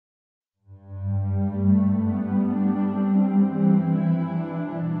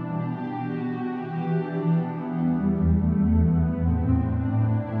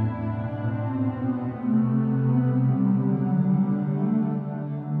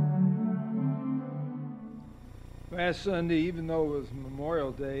Last Sunday, even though it was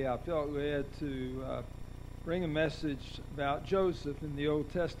Memorial Day, I felt led to bring a message about Joseph in the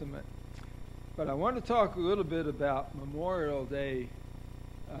Old Testament. But I want to talk a little bit about Memorial Day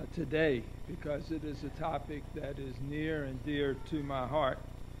today, because it is a topic that is near and dear to my heart.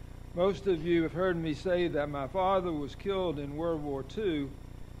 Most of you have heard me say that my father was killed in World War II,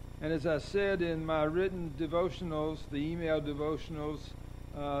 and as I said in my written devotionals, the email devotionals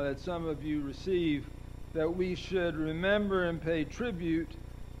that some of you receive, that we should remember and pay tribute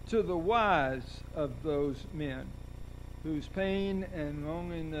to the wives of those men whose pain and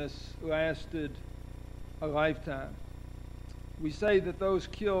loneliness lasted a lifetime. We say that those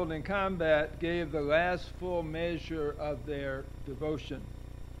killed in combat gave the last full measure of their devotion.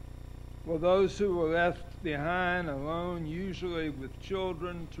 Well, those who were left behind alone, usually with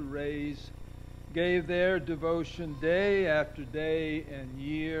children to raise, gave their devotion day after day and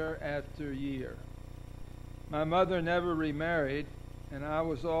year after year. My mother never remarried, and I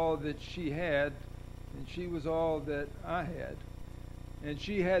was all that she had, and she was all that I had. And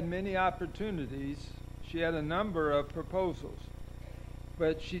she had many opportunities. She had a number of proposals.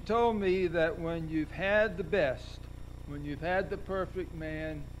 But she told me that when you've had the best, when you've had the perfect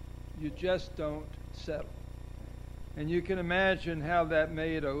man, you just don't settle. And you can imagine how that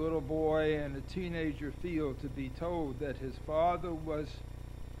made a little boy and a teenager feel to be told that his father was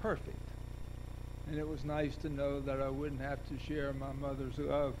perfect. And it was nice to know that I wouldn't have to share my mother's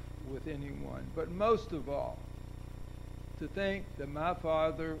love with anyone. But most of all, to think that my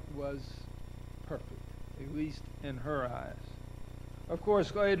father was perfect, at least in her eyes. Of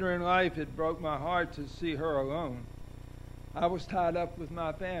course, later in life, it broke my heart to see her alone. I was tied up with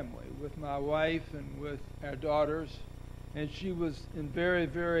my family, with my wife and with our daughters, and she was in very,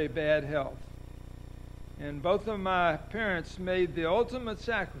 very bad health. And both of my parents made the ultimate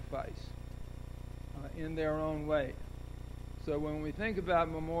sacrifice in their own way. So when we think about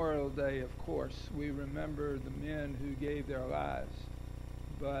Memorial Day, of course, we remember the men who gave their lives.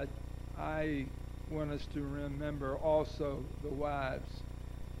 But I want us to remember also the wives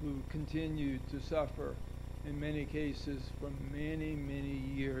who continued to suffer, in many cases, for many, many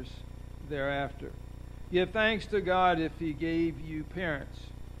years thereafter. Give thanks to God if He gave you parents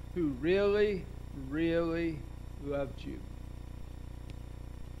who really, really loved you.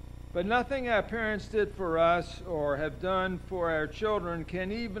 But nothing our parents did for us or have done for our children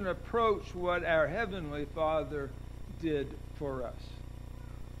can even approach what our Heavenly Father did for us.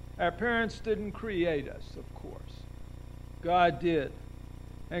 Our parents didn't create us, of course. God did.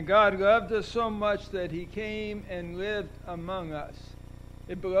 And God loved us so much that He came and lived among us.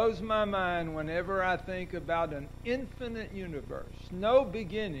 It blows my mind whenever I think about an infinite universe, no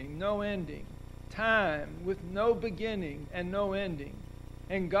beginning, no ending, time with no beginning and no ending.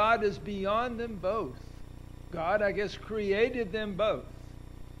 And God is beyond them both. God, I guess, created them both.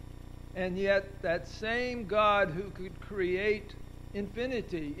 And yet that same God who could create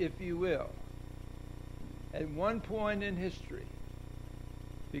infinity, if you will, at one point in history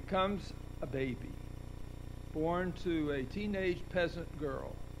becomes a baby, born to a teenage peasant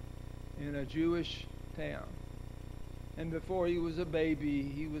girl in a Jewish town. And before he was a baby,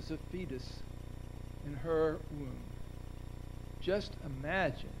 he was a fetus in her womb. Just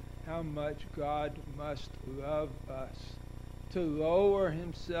imagine how much God must love us, to lower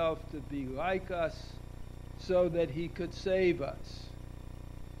Himself to be like us so that He could save us.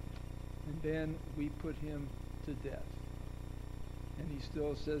 And then we put Him to death. And He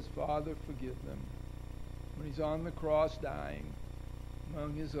still says, Father, forgive them. When He's on the cross dying,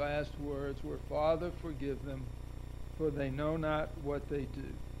 among His last words were, Father, forgive them, for they know not what they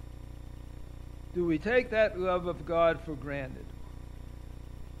do. Do we take that love of God for granted?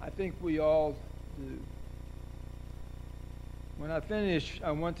 I think we all do. When I finish,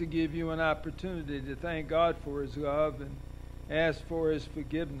 I want to give you an opportunity to thank God for His love and ask for His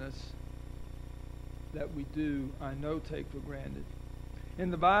forgiveness that we do, I know, take for granted.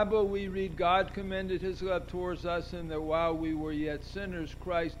 In the Bible, we read, God commended His love towards us in that while we were yet sinners,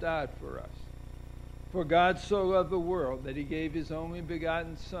 Christ died for us. For God so loved the world that He gave His only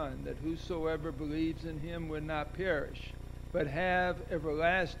begotten Son, that whosoever believes in Him would not perish, but have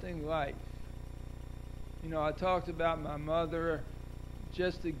everlasting life. You know, I talked about my mother,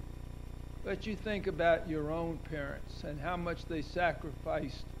 just to let you think about your own parents and how much they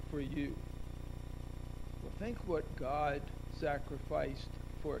sacrificed for you. Well, think what God sacrificed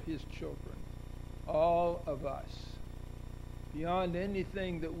for His children, all of us, beyond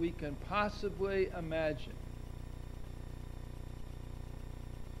anything that we can possibly imagine.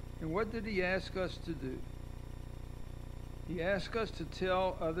 And what did He ask us to do? He asked us to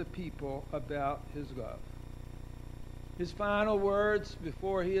tell other people about His love. his final words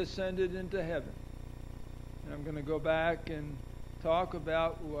before he ascended into heaven. And I'm going to go back and talk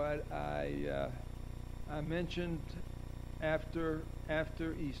about what I mentioned after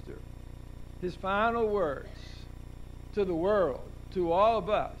Easter. His final words to the world, to all of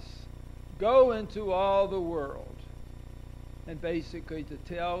us: go into all the world, and basically to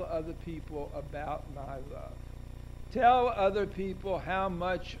tell other people about my love. Tell other people how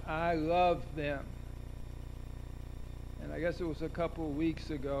much I love them. And I guess it was a couple of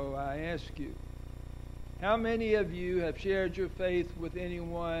weeks ago I asked you, how many of you have shared your faith with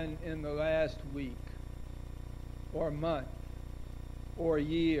anyone in the last week, or month, or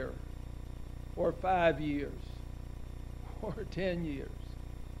year, or 5 years, or 10 years,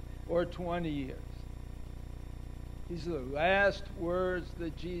 or 20 years? These are the last words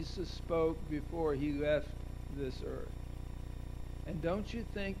that Jesus spoke before he left this earth. And don't you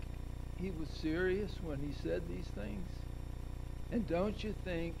think he was serious when he said these things? And don't you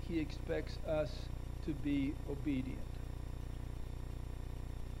think he expects us to be obedient?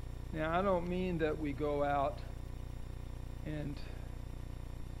 Now, I don't mean that we go out and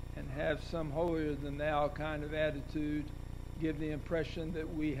have some holier-than-thou kind of attitude, give the impression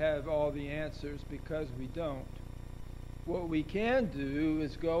that we have all the answers, because we don't. What we can do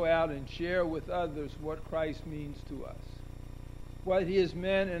is go out and share with others what Christ means to us, what he has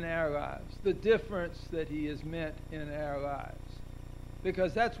meant in our lives, the difference that he has meant in our lives.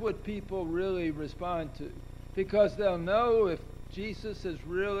 Because that's what people really respond to. Because they'll know if Jesus has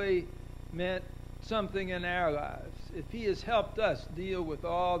really meant something in our lives, if he has helped us deal with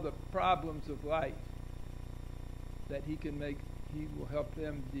all the problems of life, that he will help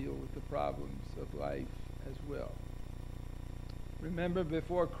them deal with the problems of life as well. Remember,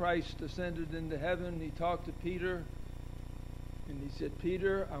 before Christ ascended into heaven, he talked to Peter, and he said,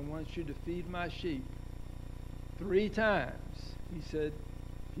 Peter, I want you to feed my sheep. 3 times he said,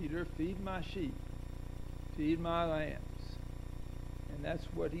 Peter, feed my sheep, feed my lambs. And that's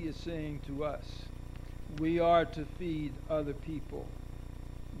what he is saying to us. We are to feed other people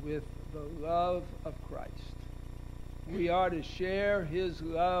with the love of Christ. We are to share his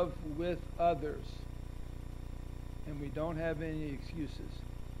love with others. And we don't have any excuses.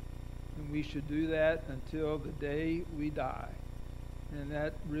 And we should do that until the day we die. And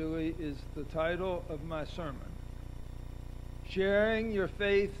that really is the title of my sermon. Sharing your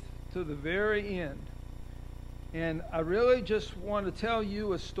faith to the very end. And I really just want to tell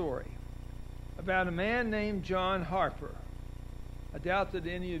you a story about a man named John Harper. I doubt that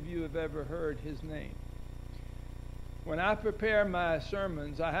any of you have ever heard his name. When I prepare my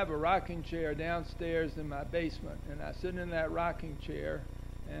sermons, I have a rocking chair downstairs in my basement, and I sit in that rocking chair,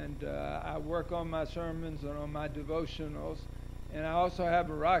 and I work on my sermons and on my devotionals. And I also have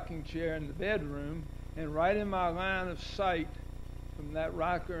a rocking chair in the bedroom, and right in my line of sight from that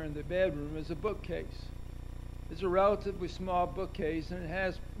rocker in the bedroom is a bookcase. It's a relatively small bookcase, and it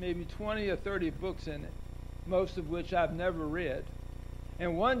has maybe 20 or 30 books in it, most of which I've never read.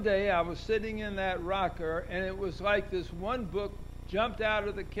 And one day I was sitting in that rocker, and it was like this one book jumped out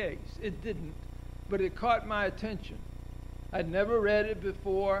of the case. It didn't, but it caught my attention. I'd never read it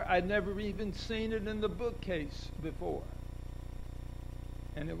before. I'd never even seen it in the bookcase before.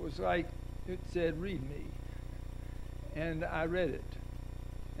 And it was like it said, read me. And I read it,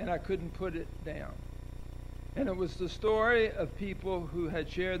 and I couldn't put it down. And it was the story of people who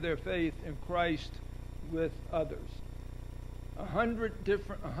had shared their faith in Christ with others.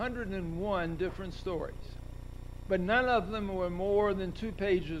 101 different stories. But none of them were more than 2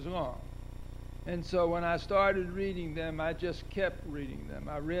 pages long. And so when I started reading them, I just kept reading them.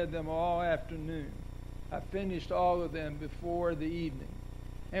 I read them all afternoon. I finished all of them before the evening.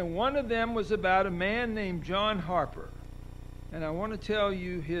 And one of them was about a man named John Harper. And I want to tell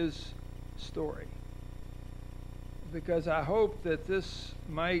you his story, because I hope that this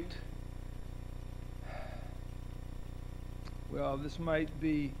might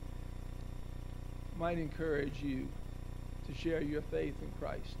encourage you to share your faith in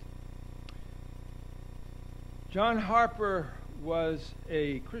Christ. John Harper was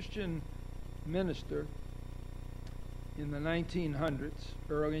a Christian minister in the 1900s,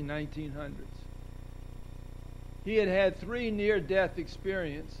 early 1900s. He had had 3 near-death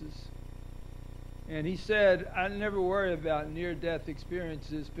experiences, and he said, I never worry about near-death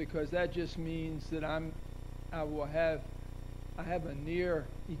experiences because that just means that I have a near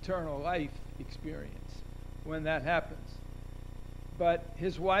eternal life experience when that happens. But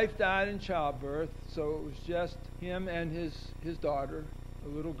his wife died in childbirth, so it was just him and his daughter, a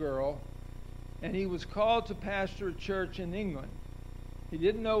little girl, and he was called to pastor a church in England. He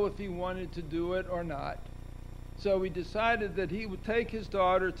didn't know if he wanted to do it or not, So he decided that he would take his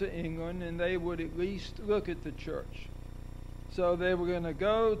daughter to England and they would at least look at the church. So they were going to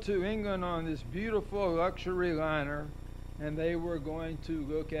go to England on this beautiful luxury liner, and they were going to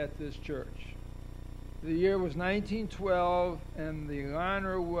look at this church. The year was 1912, and the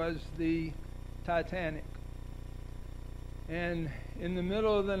liner was the Titanic. And in the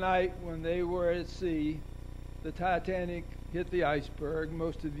middle of the night, when they were at sea, the Titanic hit the iceberg.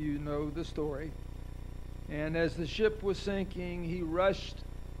 Most of you know the story. And as the ship was sinking, he rushed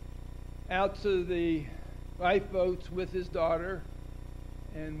out to the lifeboats with his daughter.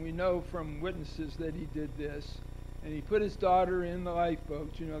 And we know from witnesses that he did this. And he put his daughter in the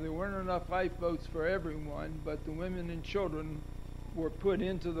lifeboats. You know, there weren't enough lifeboats for everyone, but the women and children were put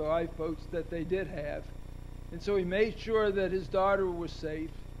into the lifeboats that they did have. And so he made sure that his daughter was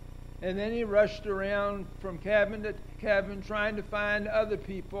safe. And then he rushed around from cabin to cabin trying to find other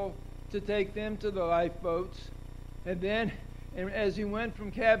people to take them to the lifeboats. And as he went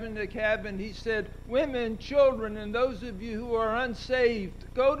from cabin to cabin, he said, "Women, children, and those of you who are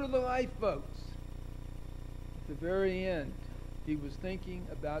unsaved, go to the lifeboats." At the very end, he was thinking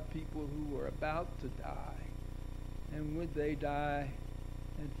about people who were about to die. And would they die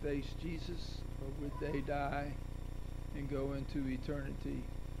and face Jesus, or would they die and go into eternity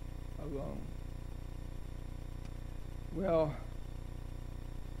alone? Well,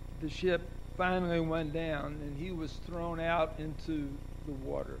 the ship finally went down, and he was thrown out into the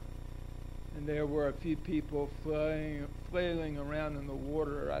water. And there were a few people flailing around in the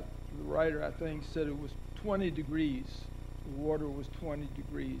water. The writer, I think, said it was 20 degrees. The water was 20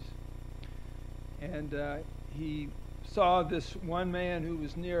 degrees. And he saw this one man who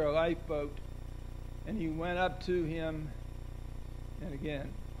was near a lifeboat, and he went up to him. And again,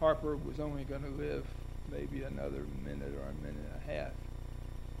 Harper was only going to live maybe another minute or a minute and a half.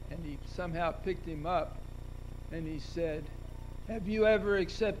 And he somehow picked him up, and he said, "Have you ever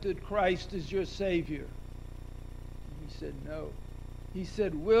accepted Christ as your Savior?" And he said, "No." He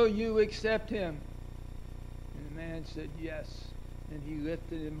said, "Will you accept him?" And the man said, "Yes." And he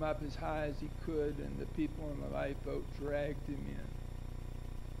lifted him up as high as he could, and the people on the lifeboat dragged him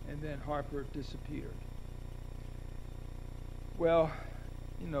in. And then Harper disappeared. Well,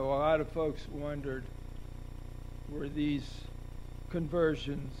 you know, a lot of folks wondered, were these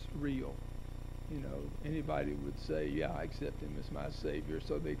conversions real? You know, anybody would say, "Yeah, I accept him as my Savior,"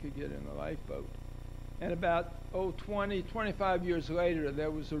 so they could get in the lifeboat. And about 25 years later,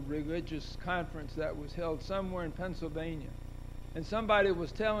 there was a religious conference that was held somewhere in Pennsylvania. And somebody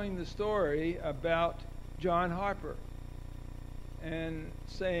was telling the story about John Harper and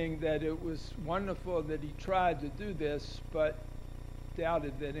saying that it was wonderful that he tried to do this, but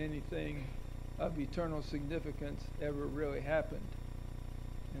doubted that anything of eternal significance ever really happened.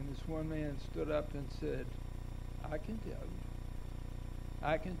 And this one man stood up and said, "I can tell you.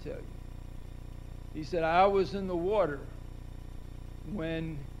 I can tell you." He said, "I was in the water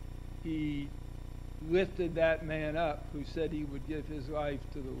when he lifted that man up who said he would give his life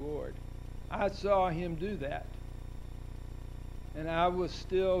to the Lord. I saw him do that. And I was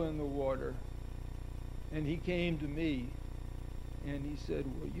still in the water. And he came to me and he said,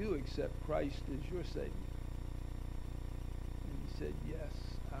 'Will you accept Christ as your Savior?' And he said,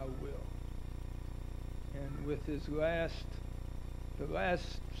 'Yes, I will.' And with the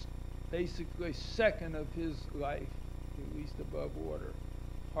last basically second of his life, at least above water,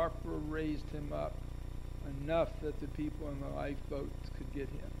 Harper raised him up enough that the people in the lifeboats could get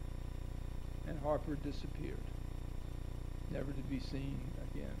him. And Harper disappeared, never to be seen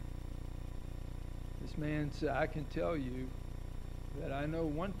again. This man said, "I can tell you that I know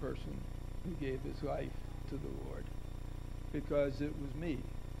one person who gave his life to the Lord, because it was me.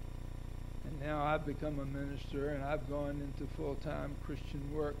 And now I've become a minister and I've gone into full-time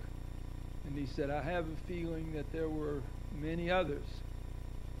Christian work." And he said, "I have a feeling that there were many others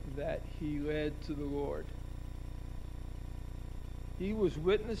that he led to the Lord." He was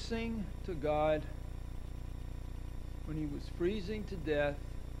witnessing to God when he was freezing to death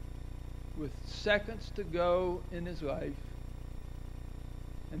with seconds to go in his life.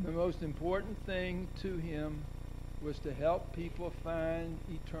 And the most important thing to him was to help people find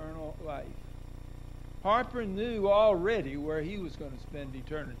eternal life. Harper knew already where he was going to spend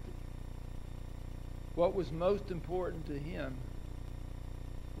eternity. What was most important to him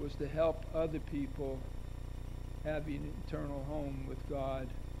was to help other people have an eternal home with God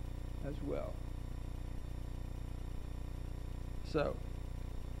as well. So,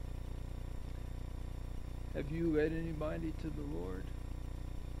 have you led anybody to the Lord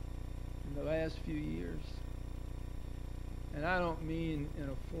in the last few years? And I don't mean in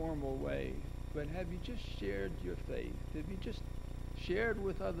a formal way. but have you just shared your faith? Have you just shared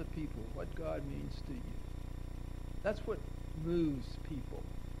with other people what God means to you? That's what moves people.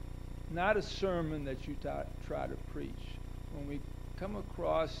 Not a sermon that you try to preach. When we come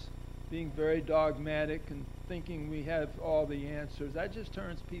across being very dogmatic and thinking we have all the answers, that just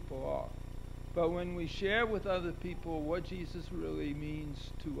turns people off. But when we share with other people what Jesus really means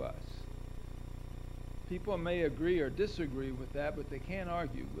to us, people may agree or disagree with that, but they can't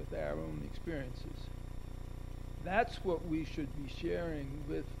argue with our own experiences. That's what we should be sharing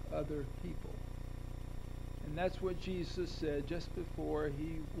with other people. And that's what Jesus said just before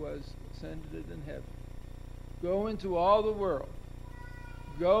he was ascended in heaven. Go into all the world.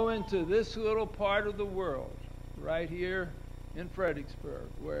 Go into this little part of the world, right here in Fredericksburg,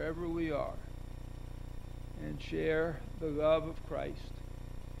 wherever we are, and share the love of Christ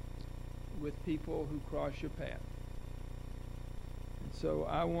with people who cross your path. And so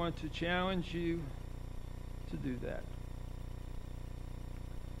I want to challenge you to do that.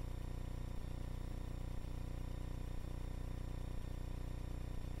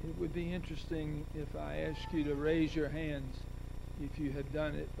 It would be interesting if I asked you to raise your hands if you had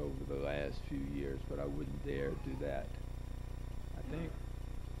done it over the last few years, but I wouldn't dare do that.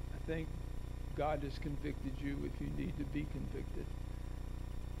 I think God has convicted you if you need to be convicted.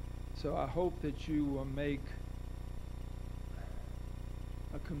 So I hope that you will make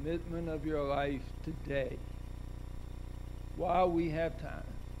a commitment of your life today, while we have time,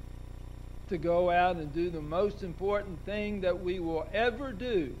 to go out and do the most important thing that we will ever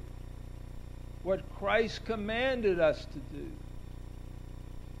do, what Christ commanded us to do.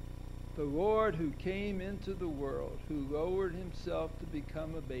 The Lord who came into the world, who lowered himself to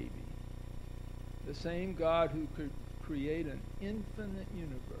become a baby, the same God who could create an infinite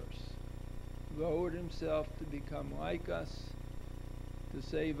universe, lowered himself to become like us, to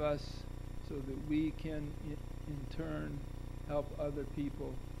save us, so that we can in turn help other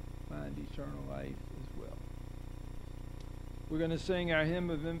people find eternal life as well. We're going to sing our hymn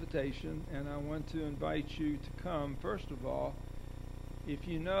of invitation, and I want to invite you to come, first of all, if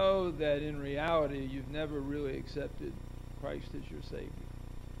you know that in reality you've never really accepted Christ as your Savior.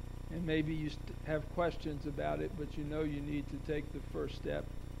 And maybe you have questions about it, but you know you need to take the first step,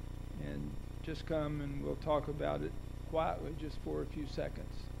 and just come and we'll talk about it quietly just for a few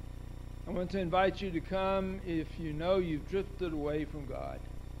seconds. I want to invite you to come if you know you've drifted away from God.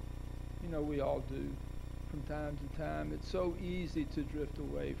 You know we all do from time to time. It's so easy to drift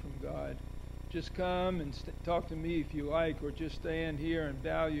away from God. Just come and talk to me if you like, or just stand here and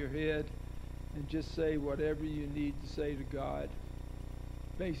bow your head and just say whatever you need to say to God.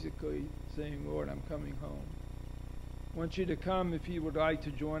 Basically saying, Lord, I'm coming home. I want you to come if you would like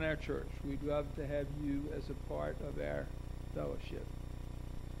to join our church. We'd love to have you as a part of our fellowship.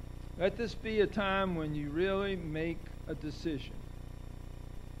 Let this be a time when you really make a decision.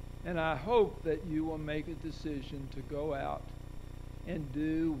 And I hope that you will make a decision to go out and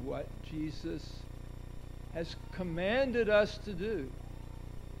do what Jesus has commanded us to do.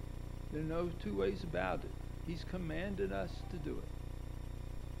 There are no two ways about it. He's commanded us to do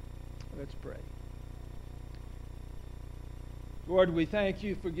it. Let's pray. Lord, we thank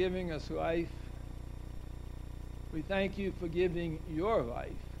you for giving us life. We thank you for giving your life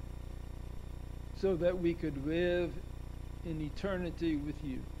so that we could live in eternity with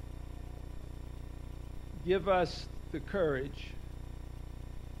you. Give us the courage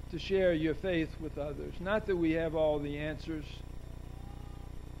to share your faith with others. Not that we have all the answers,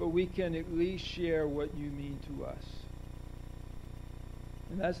 but we can at least share what you mean to us.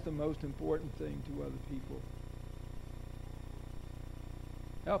 And that's the most important thing to other people.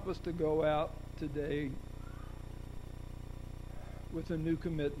 Help us to go out today with a new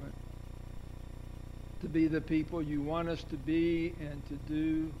commitment to be the people you want us to be and to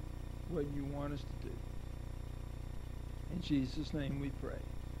do what you want us to do. In Jesus' name we pray.